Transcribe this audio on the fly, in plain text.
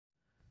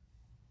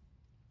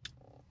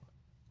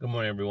Good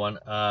morning, everyone.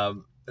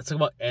 Let's talk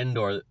about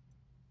Andor,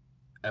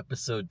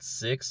 episode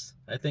 6,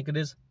 I think it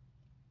is.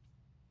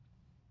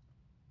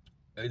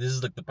 This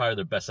is like probably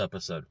their best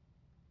episode.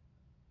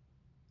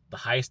 The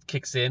heist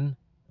kicks in,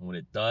 and when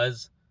it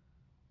does,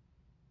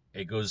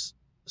 it goes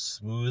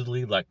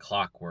smoothly like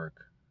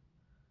clockwork.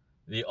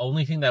 The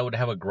only thing that I would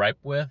have a gripe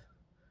with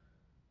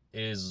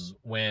is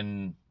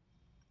when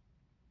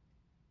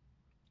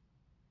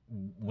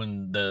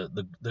the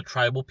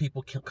tribal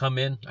people come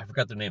in. I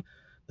forgot their name.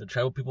 The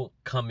tribal people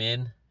come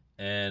in,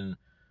 and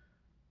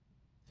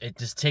it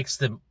just takes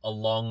them a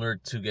longer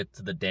to get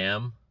to the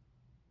dam,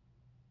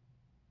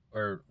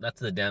 or not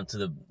to the dam, to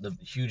the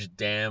huge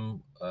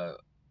dam,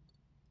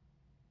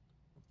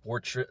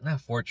 fortress, not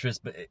fortress,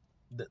 but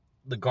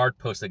the guard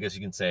post, I guess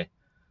you can say,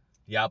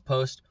 the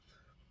outpost.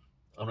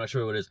 I'm not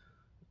sure what it is.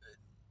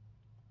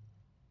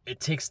 It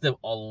takes them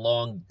a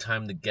long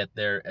time to get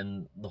there,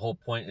 and the whole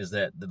point is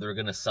that they're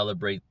gonna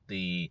celebrate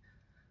the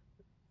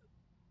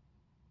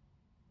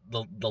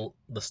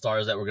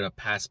stars that we're gonna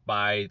pass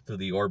by through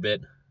the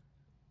orbit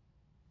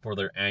for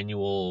their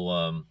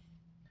annual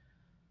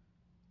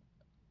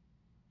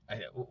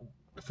I,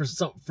 for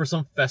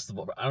some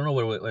festival. I don't know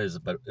what it is,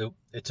 but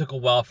it took a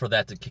while for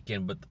that to kick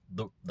in. But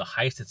the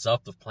heist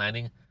itself, the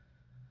planning,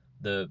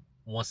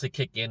 once they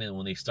kick in and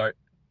when they start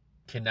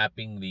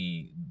kidnapping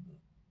the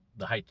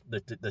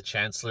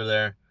chancellor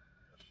there,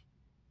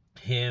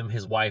 him,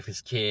 his wife,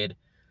 his kid,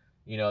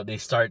 they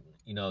start,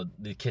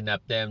 they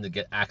kidnap them to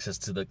get access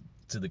to the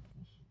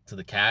to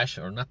the cash,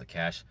 or not the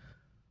cash,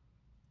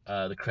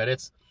 the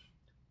credits.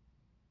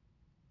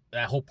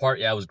 That whole part,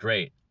 yeah, it was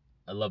great.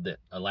 I loved it.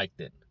 I liked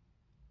it.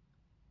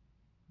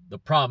 The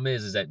problem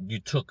is that you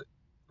took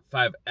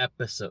 5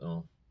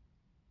 episodes,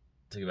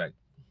 take it back,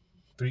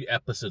 3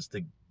 episodes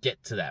to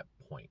get to that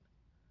point.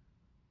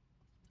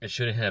 It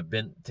shouldn't have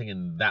been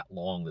taking that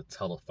long to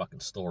tell the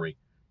fucking story,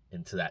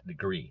 and to that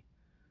degree.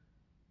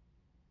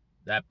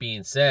 That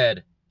being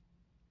said,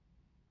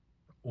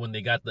 when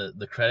they got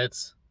the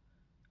credits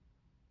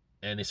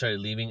and they started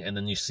leaving, and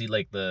then you see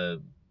like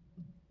the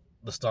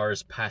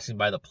stars passing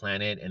by the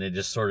planet, and it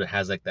just sort of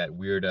has like that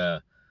weird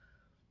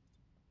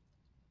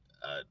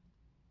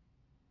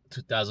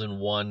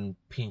 2001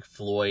 Pink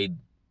Floyd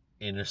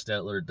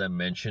interstellar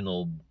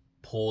dimensional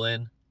pull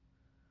in.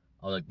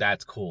 I was like,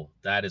 that's cool.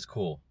 That is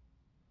cool.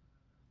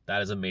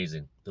 That is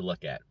amazing to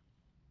look at.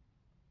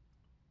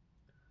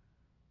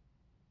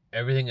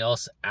 Everything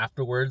else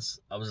afterwards,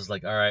 I was just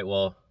like, all right,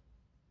 well,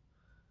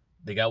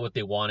 they got what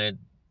they wanted,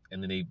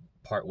 and then they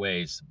part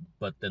ways.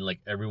 But then,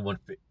 like, everyone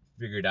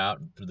figured out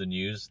through the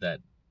news that,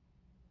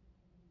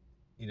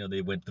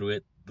 they went through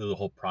the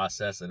whole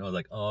process, and I was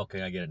like, oh,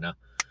 okay, I get it now.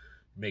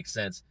 It makes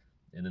sense.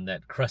 And then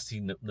that crusty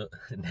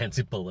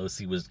Nancy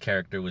Pelosi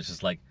character was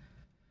just like,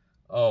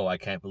 oh, I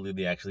can't believe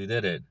they actually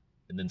did it.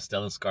 And then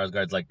Stellan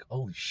Skarsgård's like,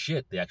 holy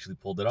shit, they actually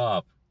pulled it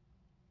off.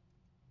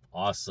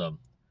 Awesome.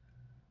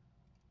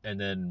 And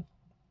then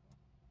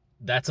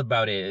that's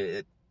about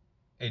it.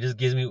 It just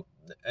gives me,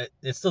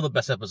 it's still the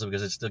best episode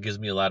because it still gives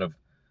me a lot of,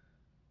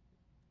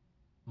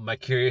 my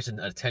curious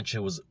and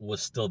attention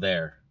was still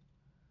there.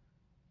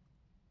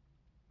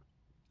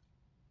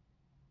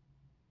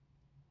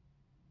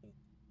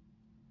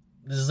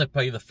 This is like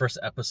probably the first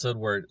episode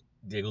where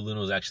Diego Luna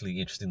was actually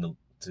interesting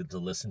to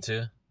listen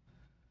to,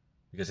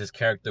 because his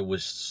character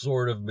was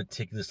sort of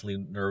meticulously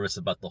nervous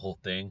about the whole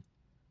thing,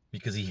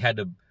 because he had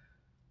to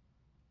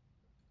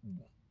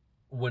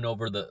win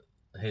over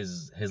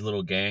his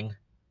little gang,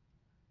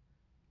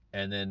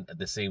 and then at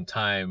the same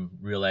time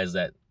realize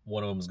that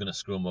one of them is going to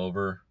screw him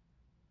over.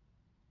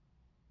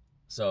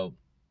 So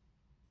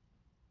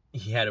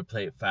he had to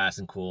play it fast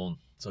and cool,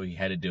 so he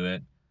had to do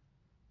it.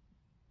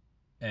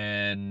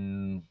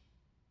 And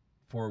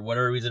for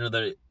whatever reason or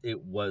other,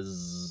 it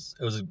was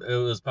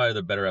probably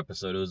the better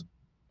episode. It was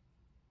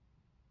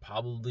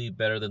probably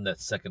better than that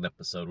second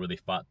episode where they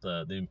fought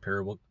the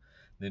Imperial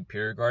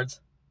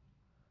guards.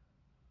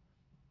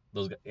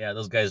 Those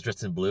guys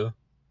dressed in blue.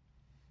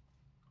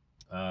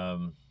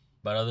 But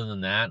other than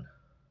that,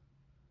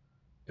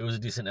 it was a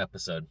decent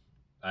episode.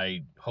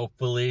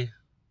 Hopefully,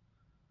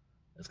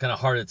 it's kind of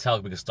hard to tell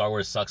because Star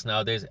Wars sucks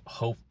nowadays.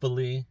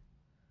 Hopefully,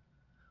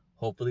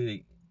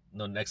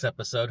 the next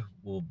episode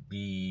will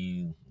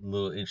be a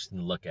little interesting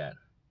to look at.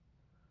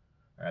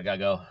 All right, I gotta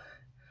go.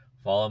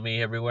 Follow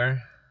me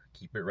everywhere.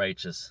 Keep it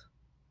righteous.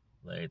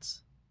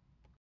 Lates.